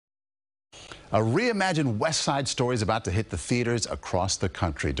A reimagined West Side Story is about to hit the theaters across the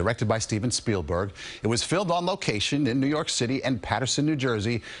country. Directed by Steven Spielberg, it was filmed on location in New York City and Paterson, New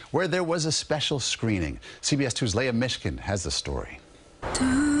Jersey, where there was a special screening. CBS 2's Leah Mishkin has the story.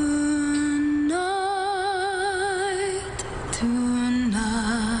 Tonight,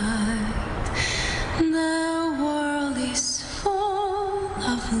 the world is full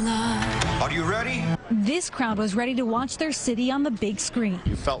of light. Are you ready? This crowd was ready to watch their city on the big screen.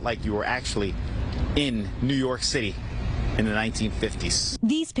 You felt like you were actually in New York City in the 1950s.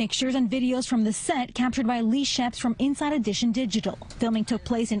 These pictures and videos from the set captured by Lee Sheps from Inside Edition Digital. Filming took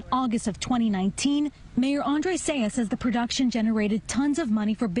place in August of 2019. Mayor Andre Sayas says the production generated tons of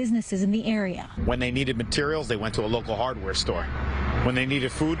money for businesses in the area. When they needed materials, they went to a local hardware store. When they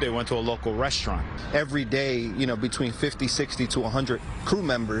needed food, they went to a local restaurant. Every day, you know, between 50, 60 to 100 crew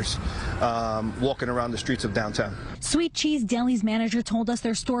members walking around the streets of downtown. Sweet Cheese Deli's manager told us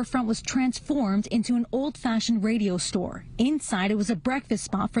their storefront was transformed into an old-fashioned radio store. Inside, it was a breakfast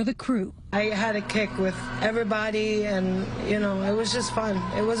spot for the crew. I had a kick with everybody, and, you know, it was just fun.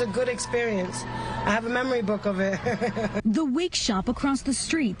 It was a good experience. I have a memory book of it. The wig shop across the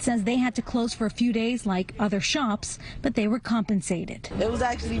street says they had to close for a few days like other shops, but they were compensated. It was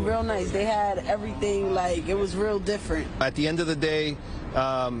actually real nice. They had everything, like, it was real different. At the end of the day,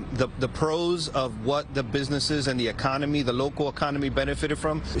 the pros of what the businesses and the economy, the local economy benefited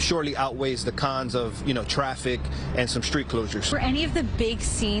from, surely outweighs the cons of, you know, traffic and some street closures. Were any of the big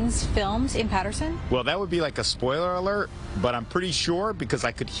scenes filmed in Paterson? Well, that would be like a spoiler alert, but I'm pretty sure because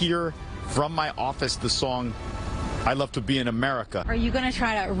I could hear from my office the song I Love to Be in America. Are you going to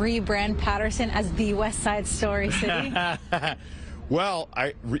try to rebrand Paterson as the West Side Story city? Well,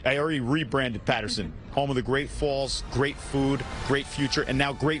 I already rebranded Paterson. Home of the Great Falls, great food, great future, and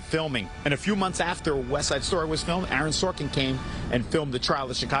now great filming. And a few months after West Side Story was filmed, Aaron Sorkin came and filmed the trial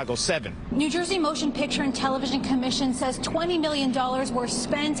of Chicago 7. New Jersey Motion Picture and Television Commission says $20 million were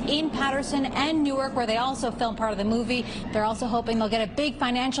spent in Paterson and Newark, where they also filmed part of the movie. They're also hoping they'll get a big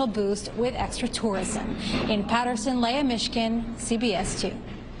financial boost with extra tourism. In Paterson, Leah Mishkin, CBS 2.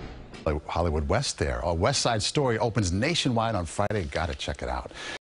 Hollywood West there. A West Side Story opens nationwide on Friday. Got to check it out.